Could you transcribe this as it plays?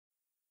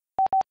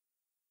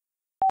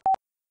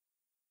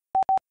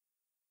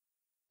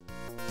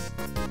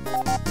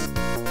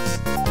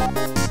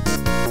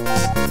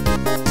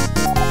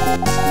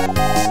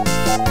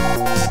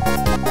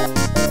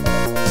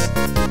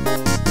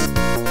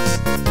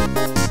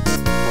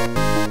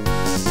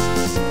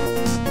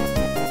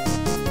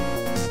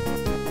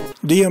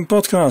DM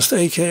Podcast,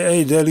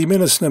 aka Daily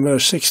Minutes number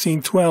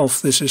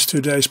 1612. This is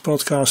today's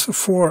podcast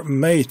for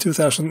May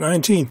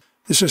 2019.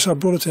 This is our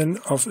bulletin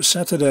of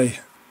Saturday.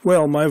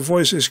 Well, my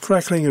voice is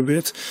crackling a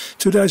bit.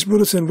 Today's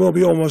bulletin will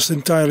be almost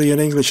entirely in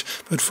English,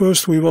 but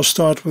first we will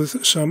start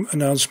with some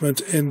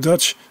announcement in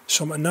Dutch.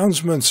 Some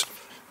announcements.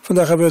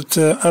 Vandaag hebben we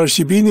het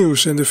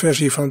RSGB-nieuws in de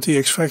versie van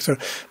TX Factor.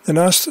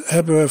 Daarnaast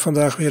hebben we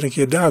vandaag weer een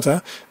keer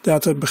data.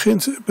 Data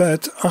begint bij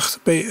het 8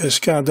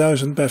 PSK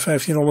 1000 bij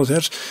 1500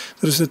 Hz.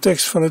 Dat is de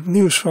tekst van het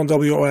nieuws van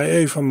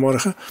WIA van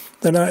morgen.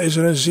 Daarna is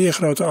er een zeer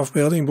grote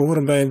afbeelding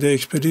behorend bij de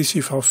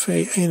expeditie van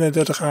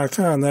V31AK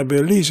naar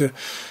Belize.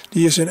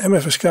 Die is in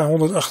MFSK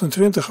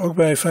 128, ook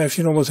bij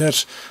 1500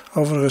 Hz.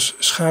 Overigens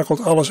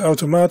schakelt alles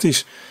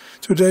automatisch.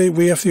 Today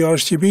we have the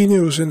RSGB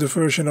news in the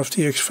version of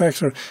TX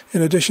Factor.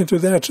 In addition to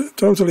that,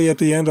 totally at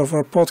the end of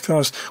our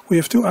podcast, we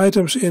have two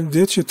items in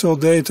digital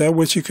data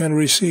which you can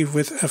receive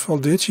with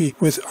FLDigi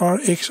with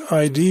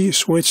RxID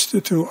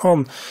switched to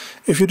on.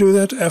 If you do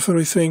that,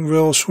 everything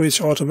will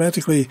switch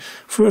automatically.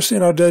 First,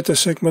 in our data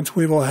segment,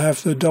 we will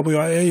have the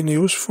WIA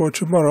news for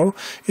tomorrow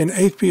in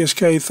 8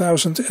 PSK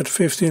 1000 at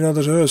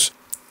 1500 Hz.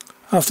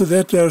 After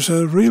that, there's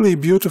a really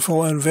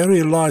beautiful and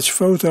very large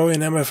photo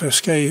in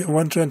MFSK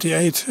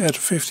 128 at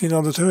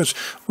 1500 Hz,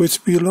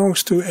 which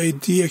belongs to a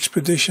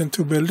D-expedition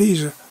to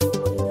Belize.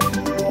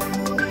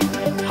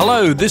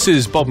 Hello, this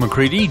is Bob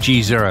McCready,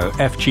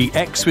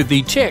 G0FGX, with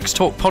the TX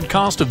Talk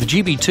podcast of the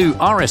GB2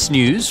 RS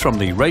News from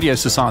the Radio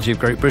Society of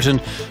Great Britain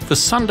for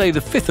Sunday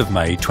the 5th of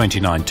May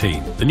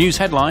 2019. The news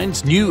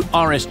headlines: new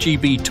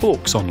RSGB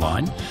talks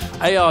online,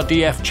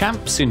 ARDF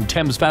champs in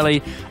Thames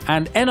Valley,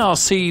 and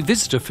NRC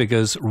visitor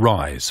figures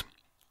rise.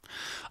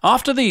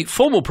 After the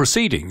formal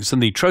proceedings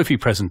and the trophy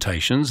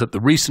presentations at the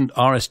recent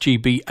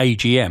RSGB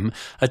AGM,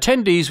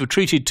 attendees were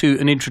treated to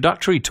an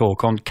introductory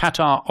talk on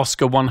Qatar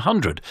Oscar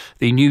 100,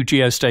 the new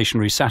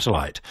geostationary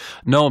satellite.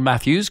 Noel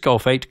Matthews,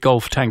 Golf 8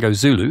 Golf Tango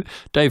Zulu,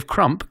 Dave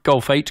Crump,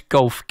 Golf 8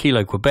 Golf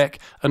Kilo Quebec,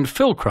 and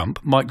Phil Crump,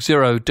 Mike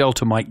 0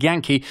 Delta Mike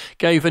Yankee,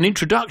 gave an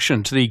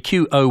introduction to the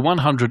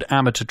QO100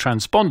 amateur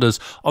transponders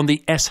on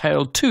the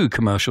S-Hale 2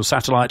 commercial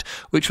satellite,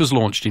 which was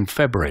launched in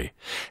February.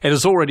 It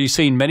has already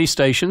seen many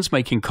stations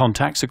making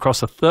contacts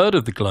across a third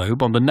of the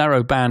globe on the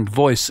narrowband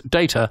voice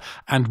data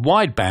and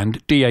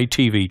wideband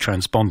DATV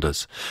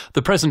transponders.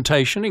 The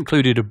presentation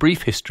included a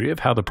brief history of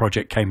how the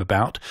project came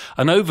about,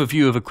 an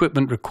overview of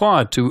equipment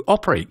required to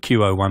operate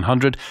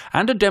QO100,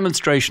 and a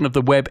demonstration of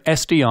the web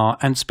SDR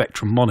and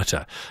spectrum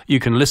monitor. You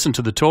can listen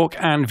to the talk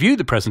and view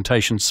the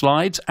presentation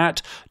slides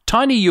at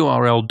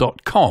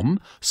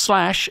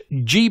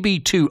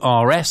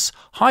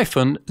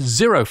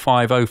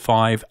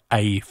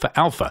tinyurl.com/GB2RS-0505A for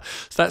alpha.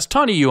 So that's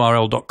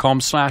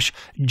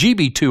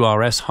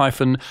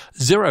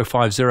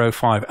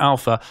tinyurl.com/GB2RS-0505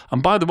 alpha.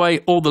 And by the way,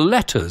 all the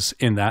letters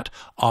in that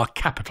are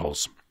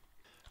capitals.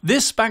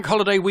 This bank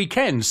holiday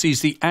weekend sees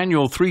the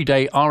annual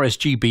 3-day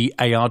RSGB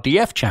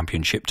ARDF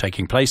Championship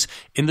taking place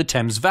in the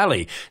Thames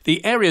Valley.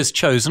 The areas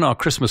chosen are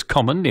Christmas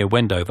Common near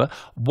Wendover,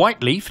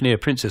 Whiteleaf near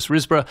Princess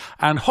Risborough,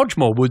 and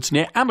Hodgemore Woods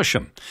near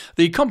Amersham.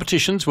 The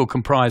competitions will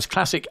comprise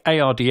classic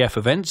ARDF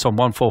events on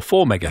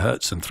 144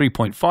 MHz and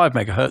 3.5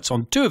 MHz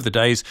on 2 of the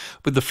days,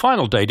 with the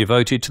final day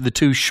devoted to the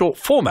 2 short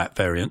format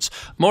variants.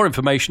 More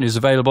information is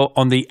available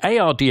on the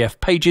ARDF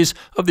pages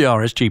of the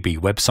RSGB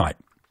website.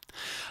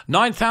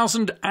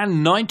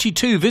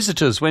 9,092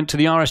 visitors went to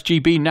the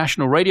RSGB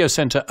National Radio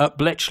Centre at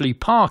Bletchley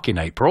Park in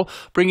April,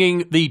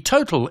 bringing the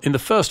total in the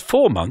first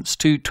 4 months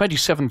to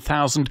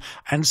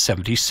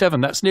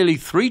 27,077. That's nearly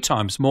 3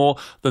 times more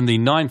than the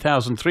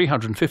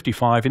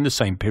 9,355 in the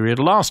same period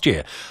last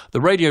year.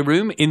 The radio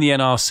room in the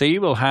NRC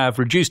will have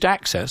reduced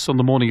access on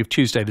the morning of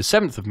Tuesday the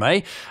 7th of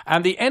May,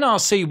 and the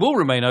NRC will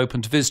remain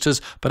open to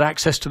visitors, but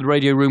access to the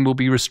radio room will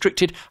be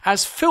restricted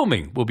as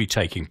filming will be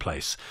taking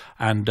place.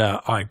 And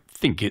I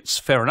think it's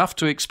fair enough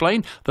to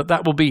explain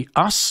that will be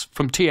us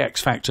from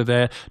TX Factor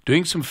there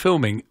doing some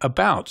filming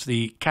about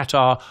the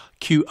Qatar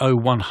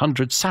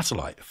QO100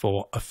 satellite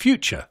for a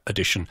future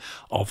edition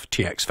of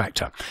TX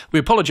Factor. We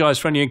apologise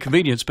for any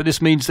inconvenience, but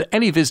this means that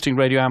any visiting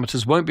radio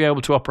amateurs won't be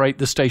able to operate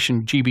the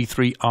station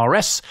GB3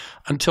 RS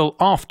until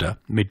after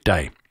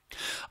midday.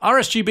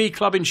 RSGB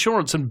Club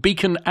Insurance and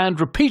Beacon and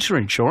Repeater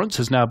Insurance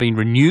has now been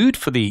renewed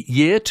for the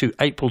year to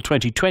April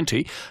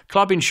 2020.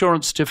 Club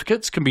insurance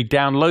certificates can be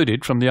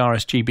downloaded from the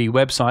RSGB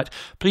website.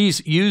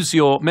 Please use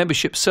your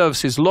membership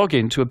services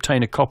login to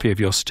obtain a copy of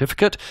your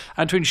certificate,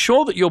 and to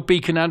ensure that your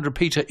Beacon and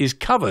Repeater is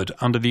covered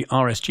under the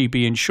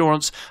RSGB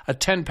insurance, a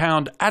 £10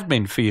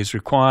 admin fee is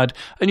required,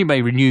 and you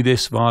may renew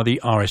this via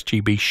the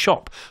RSGB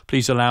shop.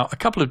 Please allow a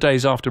couple of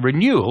days after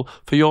renewal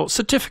for your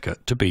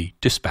certificate to be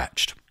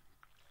dispatched.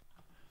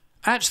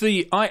 At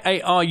the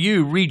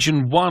IARU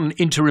Region 1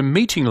 interim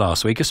meeting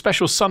last week, a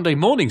special Sunday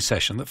morning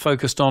session that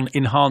focused on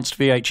enhanced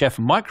VHF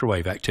and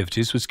microwave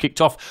activities was kicked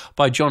off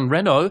by John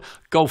Renault,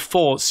 Golf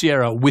 4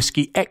 Sierra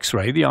Whiskey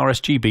X-Ray, the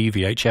RSGB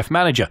VHF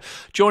manager.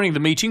 Joining the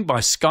meeting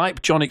by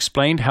Skype, John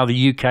explained how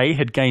the UK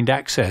had gained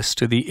access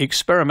to the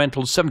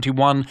experimental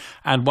 71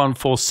 and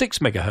 146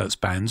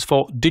 MHz bands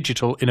for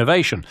digital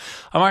innovation.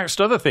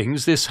 Amongst other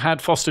things, this had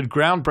fostered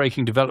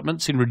groundbreaking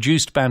developments in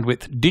reduced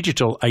bandwidth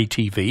digital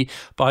ATV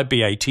by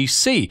BATC,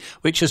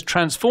 which has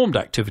transformed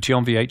activity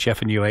on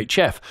VHF and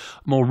UHF.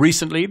 More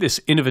recently, this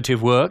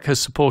innovative work has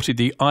supported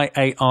the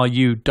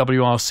IARU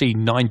WRC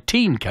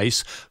 19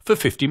 case for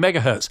 50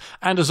 MHz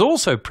and has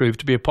also proved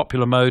to be a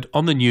popular mode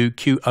on the new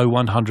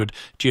QO100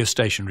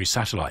 geostationary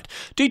satellite.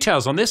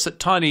 Details on this at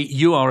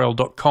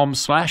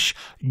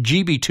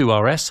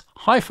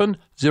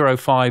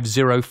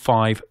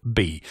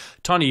tinyurl.com/GB2RS-0505B.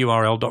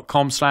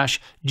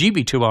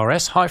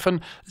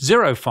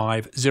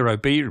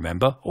 tinyurl.com/GB2RS-050B.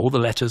 Remember, all the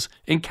letters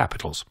in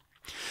capitals.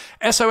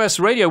 SOS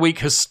Radio Week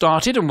has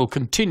started and will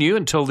continue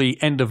until the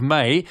end of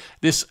May.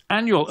 This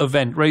annual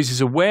event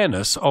raises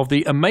awareness of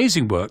the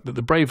amazing work that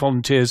the brave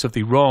volunteers of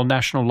the Royal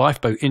National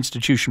Lifeboat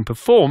Institution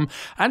perform,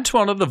 and to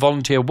honour the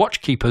volunteer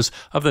watchkeepers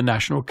of the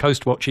National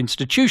Coast Watch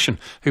Institution,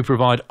 who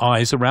provide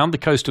eyes around the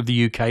coast of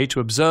the UK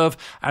to observe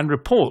and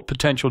report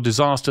potential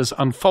disasters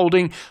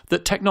unfolding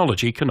that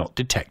technology cannot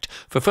detect.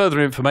 For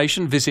further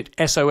information, visit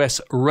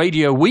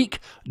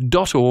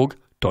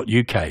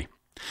sosradioweek.org.uk.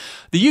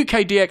 The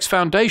UKDX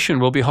Foundation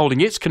will be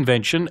holding its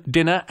convention,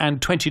 dinner and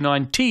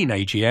 2019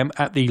 AGM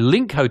at the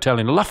Link Hotel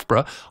in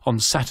Loughborough on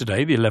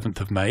Saturday, the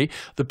 11th of May.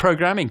 The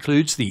programme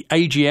includes the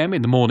AGM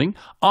in the morning,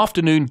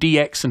 afternoon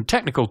DX and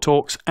technical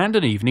talks, and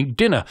an evening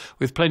dinner,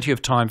 with plenty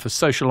of time for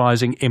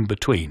socialising in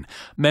between.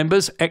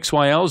 Members,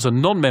 XYLs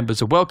and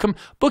non-members are welcome.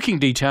 Booking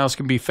details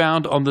can be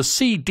found on the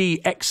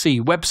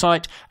CDXC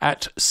website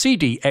at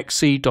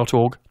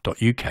cdxc.org.uk.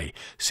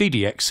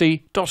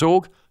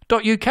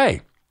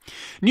 cdxc.org.uk.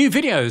 New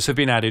videos have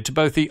been added to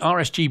both the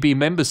RSGB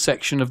members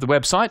section of the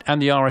website and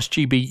the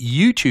RSGB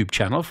YouTube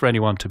channel for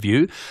anyone to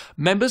view.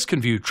 Members can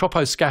view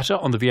Troposcatter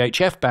on the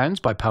VHF bands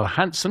by Pal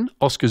Hansen,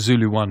 Oscar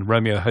Zulu 1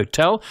 Romeo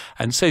Hotel,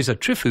 and Cesar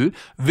Trifu,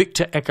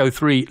 Victor Echo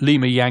 3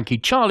 Lima Yankee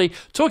Charlie,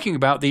 talking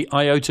about the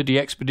IOTA D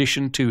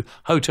expedition to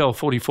Hotel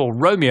 44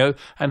 Romeo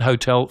and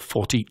Hotel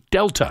 40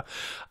 Delta.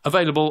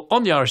 Available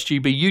on the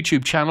RSGB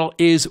YouTube channel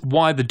is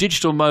Why the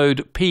Digital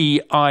Mode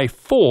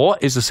PI4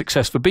 is a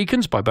Success for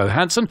Beacons by Bo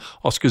Hansen,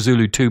 Oscar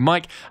Zulu 2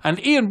 Mike,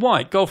 and Ian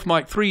White, Golf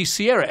Mike 3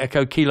 Sierra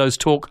Echo Kilo's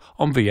talk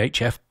on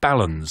VHF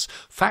balance.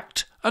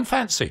 Fact and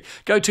fancy.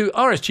 Go to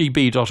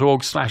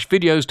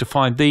rsgb.org/videos to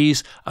find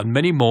these and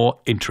many more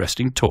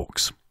interesting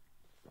talks.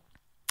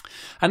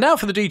 And now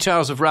for the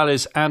details of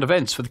rallies and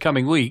events for the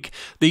coming week.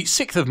 The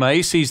 6th of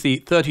May sees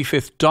the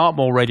 35th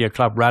Dartmoor Radio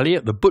Club Rally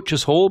at the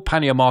Butchers Hall,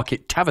 Pannier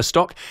Market,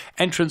 Tavistock.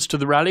 Entrance to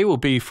the rally will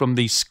be from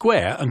the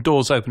square and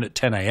doors open at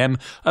 10 a.m.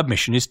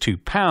 Admission is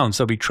 £2.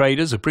 There'll be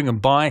traders, a bring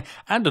and buy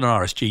and an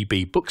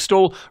RSGB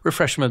bookstall.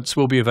 Refreshments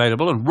will be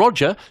available, and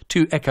Roger,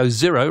 2 Echo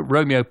 0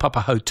 Romeo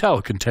Papa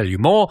Hotel, can tell you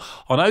more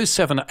on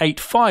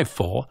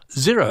 07854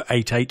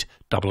 088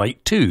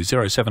 882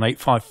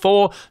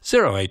 07854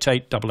 088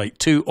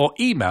 882 or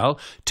email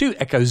to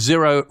Echo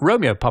 0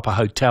 Romeo Papa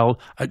Hotel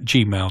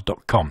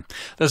 @gmail.com.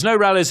 There's no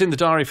rallies in the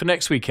diary for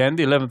next weekend,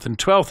 the 11th and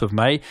 12th of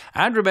May,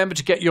 and remember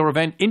to get your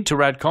event into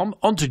Radcom,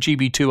 onto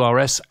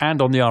GB2RS and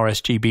on the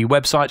RSGB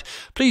website.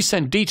 Please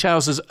send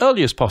details as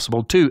early as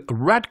possible to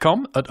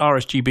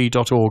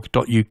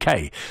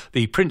radcom@rsgb.org.uk.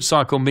 The print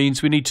cycle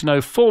means we need to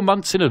know 4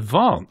 months in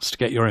advance to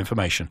get your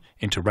information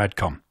into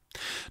Radcom.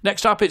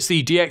 Next up, it's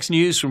the DX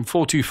News from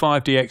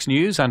 425 DX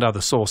News and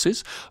other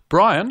sources.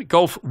 Brian,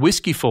 Golf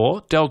Whiskey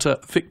 4, Delta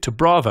Victor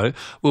Bravo,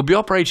 will be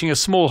operating a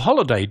small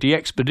holiday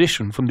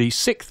DXpedition from the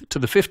 6th to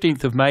the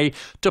 15th of May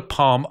to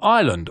Palm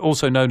Island,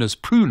 also known as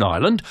Prune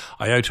Island,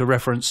 IOTA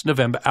reference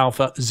November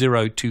Alpha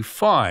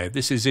 025.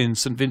 This is in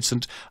St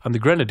Vincent and the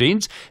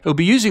Grenadines. He'll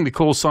be using the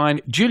call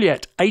sign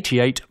Juliet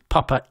 88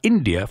 Papa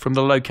India from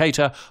the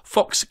locator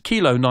Fox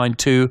Kilo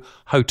 92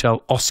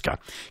 Hotel Oscar.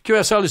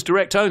 QSL is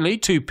direct only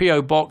to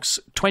PO Box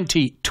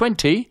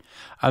 2020,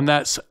 and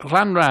that's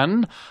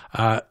Llanran.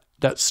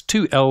 That's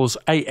 2 L's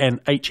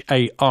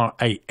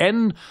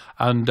ANHARAN,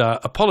 and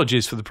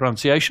apologies for the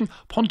pronunciation.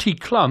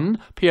 Pontyclun,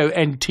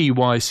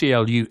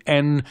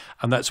 PONTYCLUN,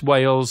 and that's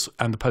Wales,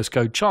 and the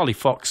postcode Charlie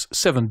Fox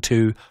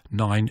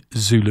 729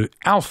 Zulu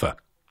Alpha.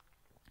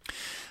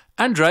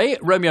 Andre,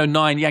 Romeo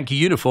 9 Yankee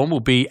Uniform, will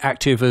be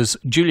active as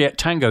Juliet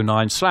Tango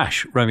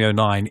 9/Romeo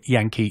 9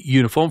 Yankee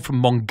Uniform from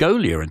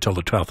Mongolia until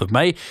the 12th of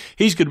May.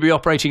 He's going to be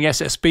operating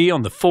SSB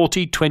on the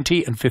 40,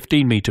 20 and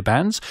 15 metre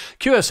bands.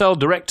 QSL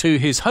direct to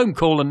his home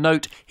call, and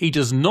note he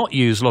does not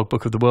use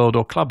Logbook of the World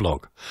or Club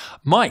Log.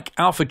 Mike,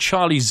 Alpha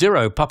Charlie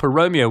 0 Papa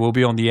Romeo, will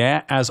be on the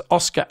air as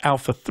Oscar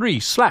Alpha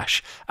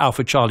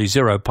 3/Alpha Charlie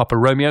 0 Papa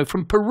Romeo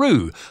from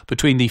Peru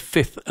between the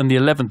 5th and the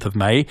 11th of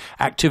May.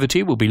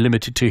 Activity will be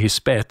limited to his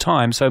spare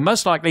time, so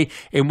most likely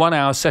in 1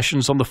 hour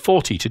sessions on the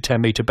 40 to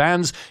 10 metre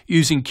bands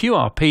using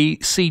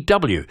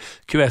QRP-CW.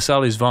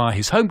 QSL is via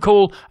his home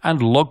call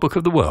and logbook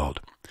of the world.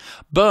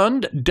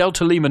 Burned,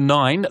 Delta Lima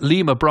 9,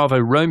 Lima Bravo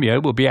Romeo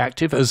will be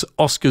active as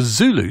Oscar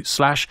Zulu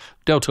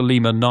 / Delta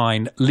Lima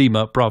 9,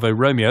 Lima Bravo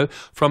Romeo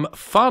from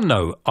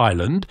Fano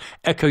Island,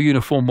 Echo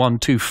Uniform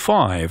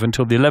 125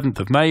 until the 11th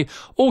of May.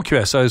 All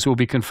QSOs will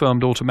be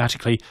confirmed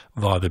automatically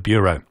via the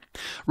Bureau.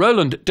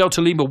 Roland,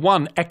 Delta Lima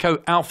 1,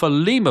 Echo Alpha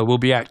Lima will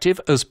be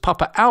active as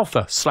Papa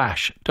Alpha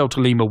 / Delta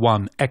Lima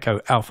 1, Echo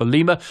Alpha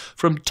Lima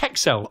from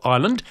Texel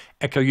Island,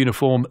 Echo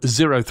Uniform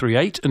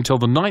 038 until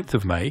the 9th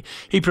of May.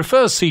 He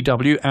prefers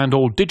CW and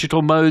all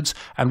digital modes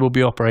and will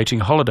be operating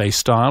holiday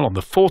style on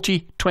the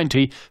 40,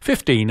 20,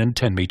 15 and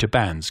 10 metre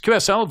bands.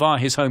 QSL via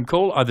his home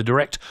call, either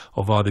direct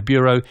or via the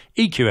Bureau,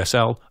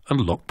 EQSL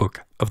and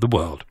logbook of the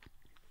world.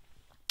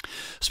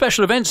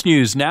 Special events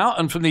news now,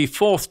 and from the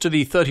 4th to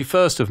the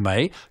 31st of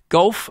May,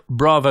 Golf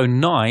Bravo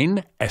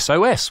 9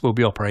 SOS will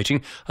be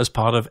operating as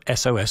part of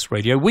SOS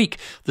Radio Week.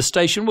 The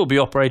station will be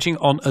operating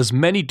on as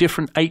many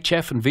different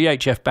HF and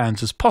VHF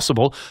bands as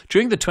possible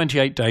during the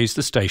 28 days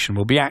the station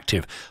will be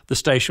active. The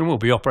station will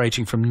be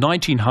operating from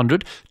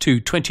 1900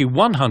 to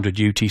 2100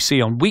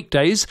 UTC on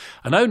weekdays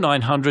and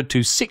 0900 to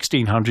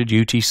 1600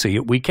 UTC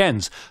at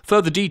weekends.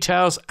 Further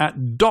details at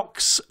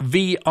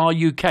docsvruk,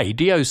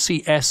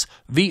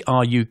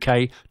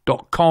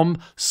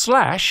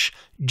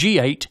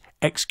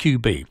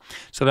 docsvruk.com/G8XQB.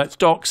 So that's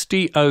docs,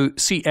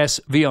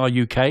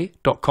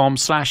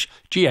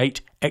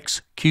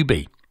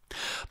 docsvruk.com/G8XQB.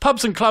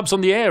 Pubs and Clubs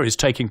on the Air is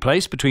taking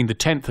place between the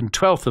 10th and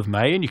 12th of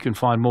May, and you can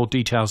find more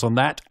details on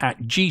that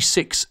at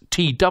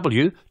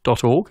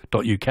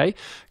g6tw.org.uk,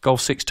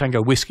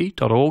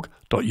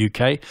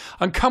 golf6tangowhiskey.org.uk,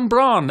 and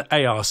Cumbraen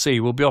ARC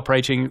will be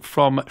operating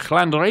from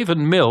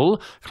Llanraven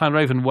Mill,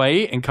 Llanraven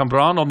Way in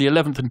Cumbraen on the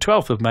 11th and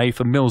 12th of May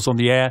for Mills on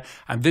the Air,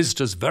 and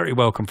visitors very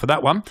welcome for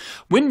that one.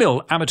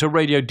 Windmill Amateur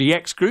Radio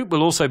DX Group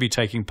will also be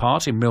taking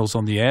part in Mills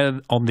on the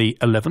Air on the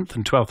 11th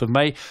and 12th of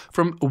May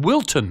from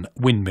Wilton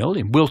Windmill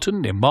in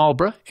Wilton near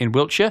Marlborough in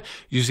Wiltshire,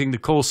 using the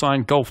call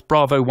sign Golf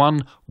Bravo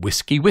 1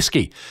 Whiskey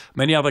Whiskey.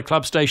 Many other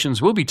club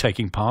stations will be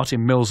taking part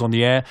in Mills on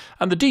the Air,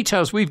 and the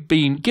details we've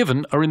been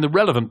given are in the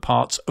relevant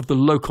parts of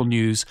the local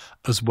news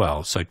as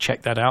well. So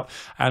check that out.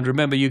 And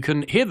remember, you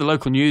can hear the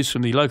local news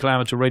from the local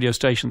amateur radio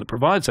station that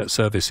provides that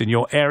service in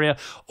your area,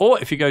 or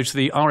if you go to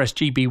the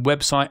RSGB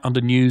website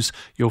under news,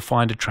 you'll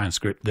find a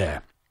transcript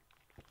there.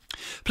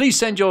 Please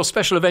send your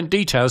special event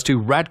details to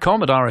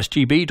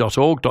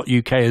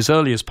radcom@rsgb.org.uk as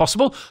early as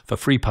possible for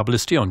free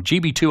publicity on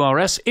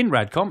GB2RS in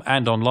Radcom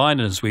and online.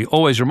 And as we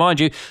always remind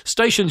you,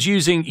 stations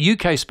using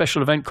UK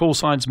special event call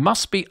signs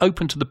must be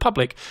open to the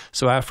public,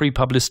 so our free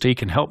publicity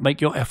can help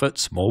make your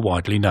efforts more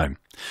widely known.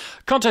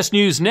 Contest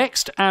news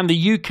next, and the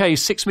UK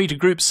 6 metre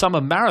group summer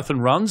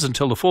marathon runs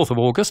until the 4th of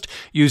August.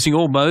 Using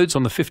all modes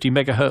on the 50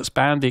 MHz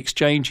band, the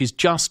exchange is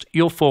just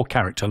your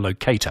 4-character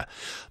locator.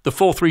 The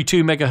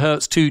 432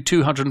 MHz to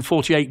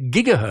 248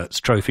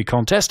 GHz trophy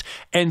contest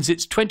ends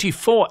its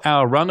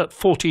 24-hour run at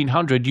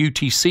 1400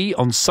 UTC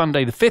on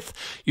Sunday the 5th.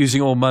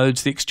 Using all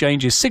modes, the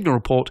exchange is signal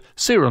report,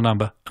 serial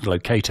number and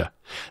locator.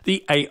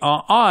 The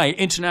ARI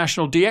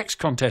International DX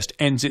contest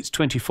ends its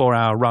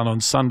 24-hour run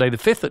on Sunday the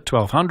 5th at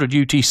 1200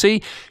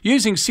 UTC.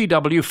 Using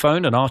CW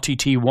phone and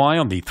RTTY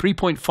on the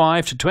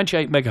 3.5 to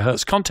 28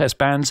 MHz contest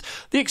bands,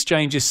 the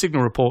exchange is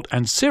signal report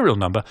and serial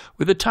number,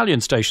 with Italian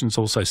stations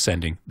also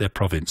sending their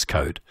province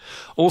code.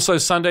 Also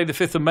Sunday the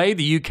 5th of May,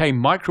 the UK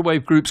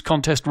Microwave Group's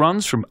contest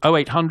runs from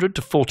 0800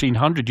 to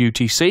 1400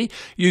 UTC.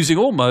 Using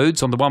all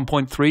modes on the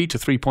 1.3 to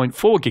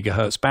 3.4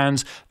 GHz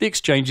bands, the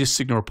exchange is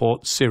signal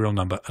report, serial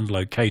number and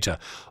locator.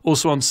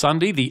 Also on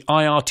Sunday, the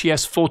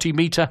IRTS 40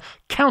 metre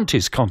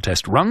Counties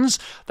contest runs.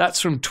 That's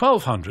from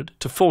 1200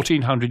 to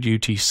 1400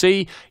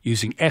 UTC.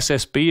 Using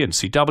SSB and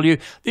CW,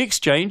 the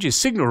exchange is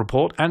signal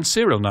report and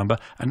serial number,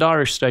 and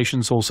Irish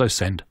stations also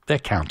send their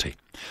county.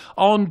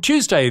 On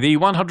Tuesday, the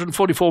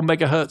 144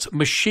 MHz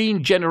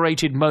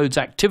machine-generated modes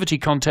activity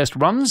contest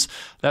runs.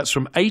 That's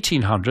from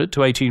 1800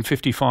 to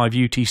 1855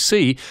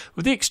 UTC,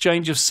 with the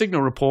exchange of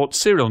signal report,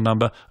 serial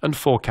number and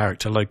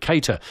 4-character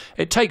locator.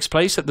 It takes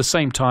place at the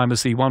same time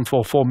as the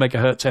 144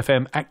 MHz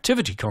FM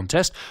activity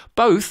contest.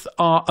 Both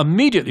are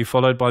immediately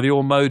followed by the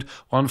all-mode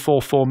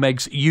 144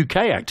 MHz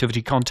UK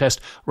activity contest,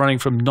 running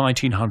from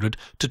 1900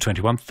 to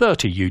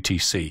 2130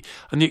 UTC.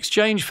 And the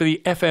exchange for the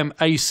FM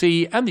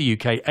AC and the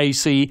UK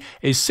AC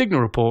is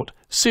signal report,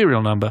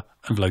 serial number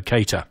and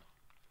locator.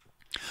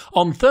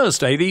 On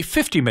Thursday, the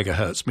 50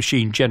 MHz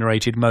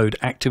machine-generated mode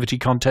activity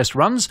contest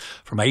runs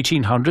from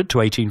 1800 to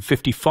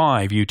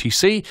 1855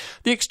 UTC.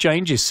 The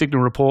exchange is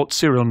signal report,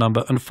 serial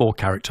number and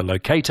 4-character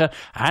locator,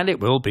 and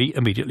it will be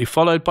immediately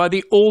followed by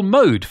the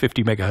all-mode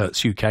 50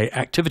 MHz UK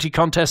activity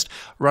contest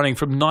running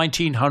from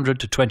 1900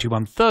 to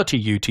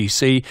 2130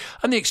 UTC,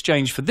 and the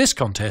exchange for this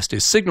contest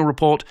is signal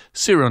report,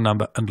 serial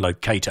number and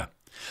locator.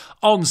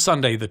 On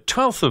Sunday the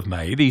 12th of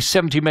May, the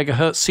 70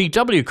 MHz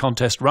CW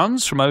contest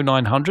runs from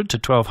 0900 to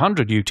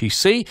 1200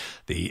 UTC.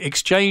 The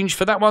exchange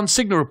for that one,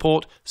 signal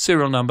report,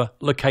 serial number,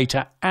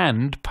 locator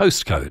and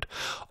postcode.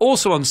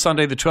 Also on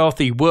Sunday the 12th,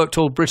 the Worked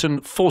All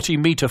Britain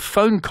 40-metre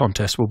phone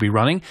contest will be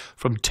running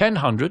from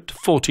 1000 to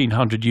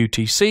 1400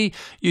 UTC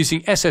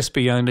using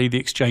SSB only, the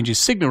exchange's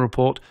signal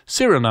report,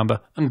 serial number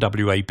and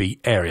WAB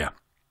area.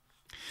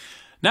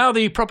 Now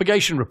the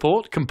propagation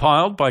report,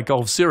 compiled by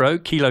Golf 0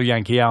 Kilo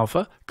Yankee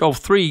Alpha, Golf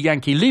 3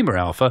 Yankee Lima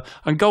Alpha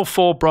and Golf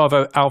 4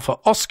 Bravo Alpha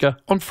Oscar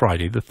on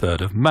Friday the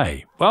 3rd of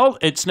May. Well,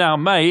 it's now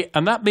May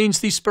and that means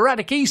the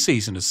sporadic E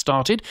season has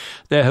started.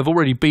 There have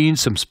already been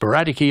some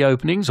sporadic E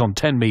openings on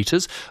 10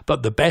 metres,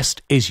 but the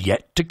best is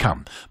yet to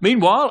come.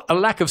 Meanwhile, a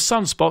lack of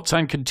sunspots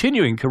and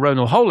continuing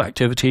coronal hole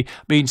activity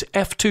means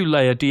F2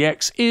 layer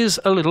DX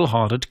is a little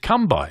harder to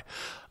come by.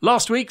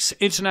 Last week's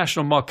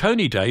International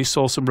Marconi Day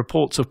saw some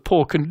reports of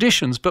poor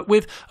conditions, but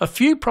with a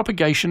few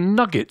propagation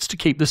nuggets to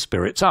keep the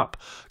spirits up.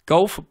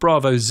 Golf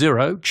Bravo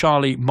 0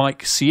 Charlie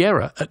Mike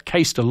Sierra at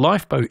Caister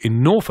Lifeboat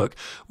in Norfolk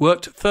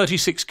worked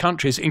 36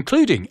 countries,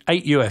 including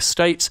 8 US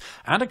states,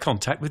 and a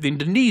contact with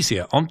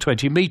Indonesia on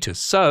 20 metres.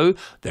 So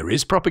there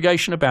is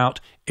propagation about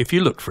if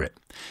you look for it.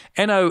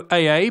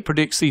 NOAA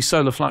predicts the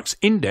solar flux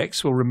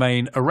index will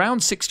remain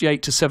around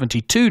 68 to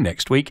 72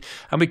 next week,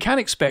 and we can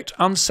expect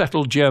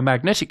unsettled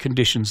geomagnetic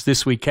conditions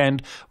this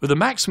weekend with a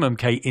maximum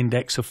K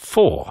index of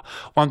 4.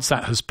 Once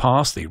that has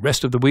passed, the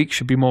rest of the week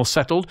should be more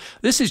settled.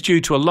 This is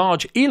due to a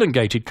large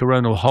elongated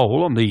coronal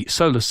hole on the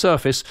solar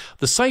surface,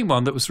 the same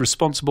one that was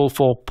responsible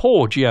for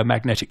poor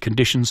geomagnetic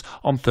conditions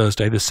on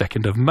Thursday the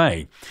 2nd of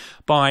May.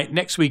 By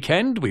next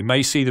weekend, we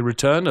may see the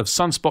return of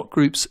sunspot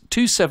groups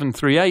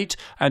 2738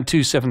 and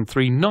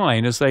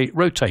 2739 as they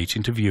rotate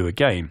into view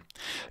again.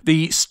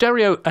 The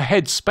Stereo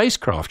Ahead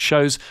spacecraft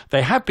shows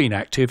they have been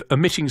active,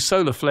 emitting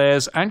solar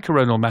flares and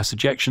coronal mass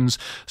ejections,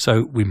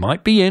 so we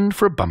might be in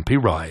for a bumpy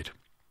ride.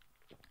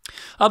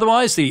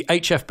 Otherwise, the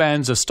HF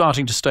bands are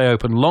starting to stay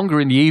open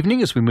longer in the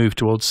evening as we move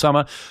towards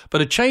summer,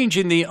 but a change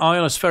in the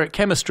ionospheric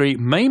chemistry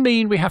may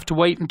mean we have to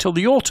wait until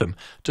the autumn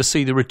to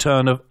see the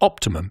return of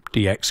optimum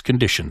DX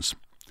conditions.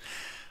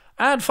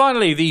 And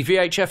finally, the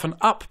VHF and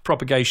up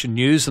propagation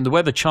news and the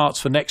weather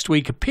charts for next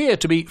week appear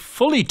to be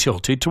fully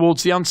tilted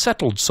towards the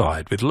unsettled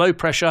side, with low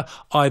pressure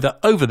either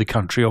over the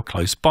country or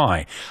close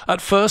by. At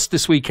first,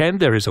 this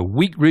weekend, there is a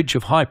weak ridge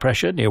of high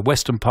pressure near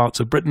western parts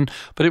of Britain,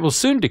 but it will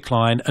soon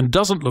decline and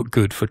doesn't look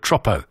good for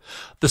Troppo.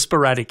 The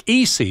sporadic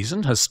E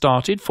season has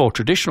started for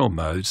traditional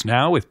modes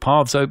now, with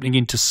paths opening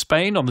into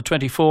Spain on the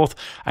 24th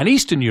and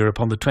Eastern Europe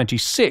on the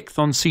 26th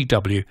on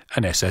CW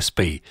and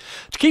SSB.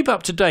 To keep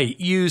up to date,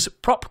 use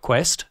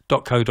propquest.co.uk,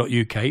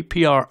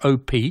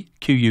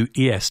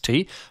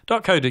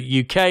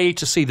 propquest.co.uk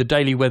to see the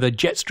daily weather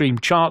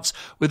Jetstream charts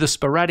with a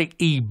sporadic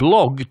E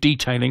blog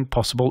detailing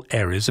possible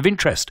areas of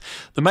interest.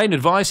 The main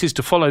advice is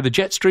to follow the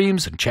jet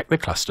streams and check the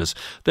clusters.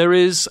 There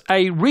is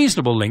a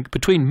reasonable link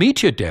between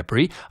meteor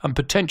debris and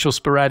potential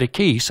sporadic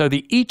E, so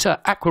the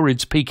Eta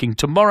Aquarids peaking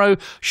tomorrow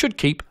should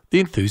keep the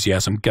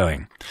enthusiasm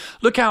going.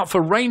 Look out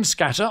for rain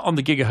scatter on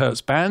the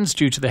gigahertz bands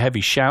due to the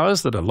heavy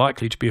showers that are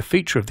likely to be a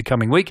feature of the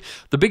coming week.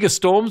 The bigger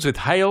storms with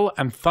hail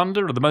and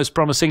thunder are the most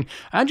promising,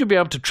 and you'll be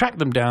able to track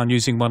them down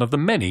using one of the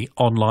many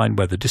online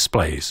weather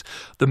displays.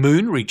 The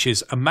moon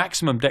reaches a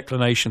maximum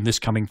declination this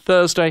coming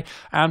Thursday,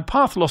 and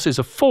path losses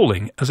are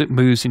falling as it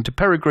moves into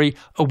perigee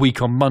a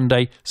week on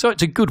Monday, so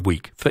it's a good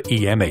week for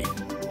EME.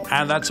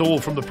 And that's all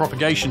from the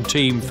propagation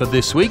team for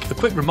this week. A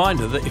quick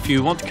reminder that if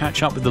you want to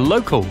catch up with the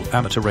local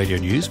amateur radio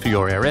news for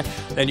your area,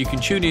 then you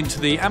can tune in to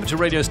the amateur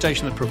radio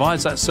station that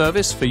provides that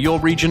service for your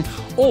region,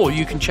 or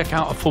you can check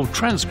out a full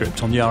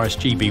transcript on the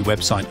RSGB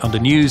website under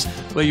News,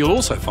 where you'll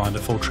also find a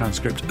full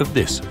transcript of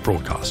this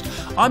broadcast.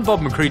 I'm Bob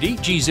McCready,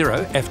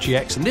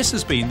 G0FGX, and this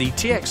has been the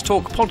TX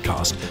Talk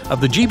podcast of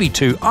the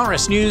GB2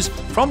 RS News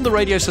from the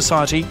Radio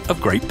Society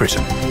of Great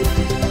Britain.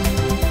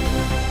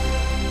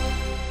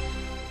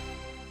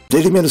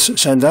 Daily Minutes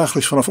zijn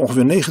dagelijks vanaf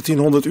ongeveer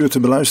 1900 uur te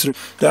beluisteren.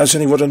 De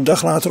uitzending wordt een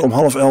dag later om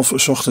 10:30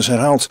 's ochtends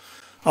herhaald.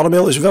 Alle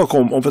mail is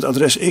welkom op het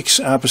adres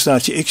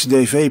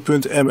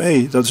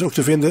x@xdv.me. Dat is ook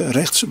te vinden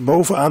rechts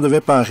bovenaan de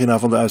webpagina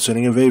van de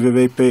uitzendingen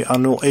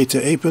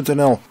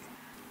www.pa0ete.nl.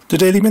 De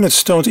Daily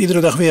Minutes toont iedere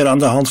dag weer aan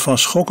de hand van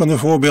schokkende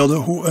voorbeelden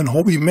hoe een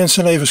hobby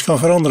mensenlevens kan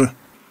veranderen.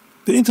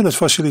 De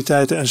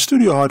internetfaciliteiten en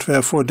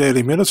studiohardware voor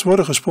Daily Minutes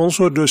worden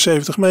gesponsord door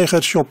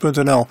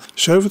 70mhzshop.nl,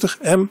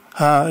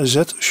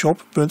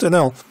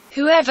 70mhzshop.nl.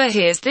 Whoever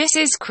hears this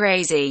is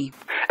crazy.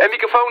 En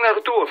microfoon naar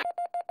retour.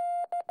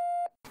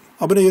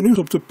 Abonneer je nu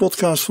op de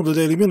podcast van de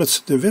Daily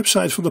Minutes. De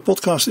website van de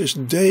podcast is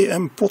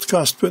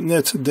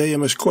dmpodcast.net.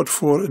 DM is kort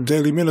voor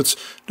Daily Minutes,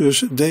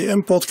 dus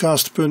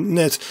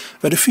dmpodcast.net.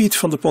 Bij de feed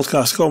van de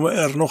podcast komen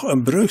er nog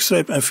een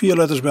breukstreep en 4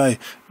 letters bij.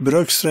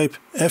 Breukstreep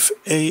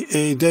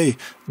FEED.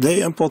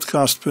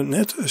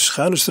 dmpodcast.net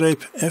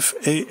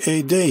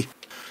 /FEED.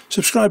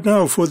 Subscribe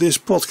now for this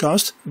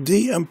podcast,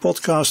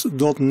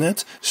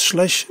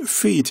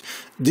 dmpodcast.net/feed.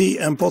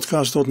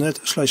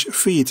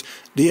 dmpodcast.net/feed.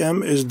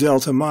 DM is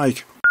Delta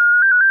Mike.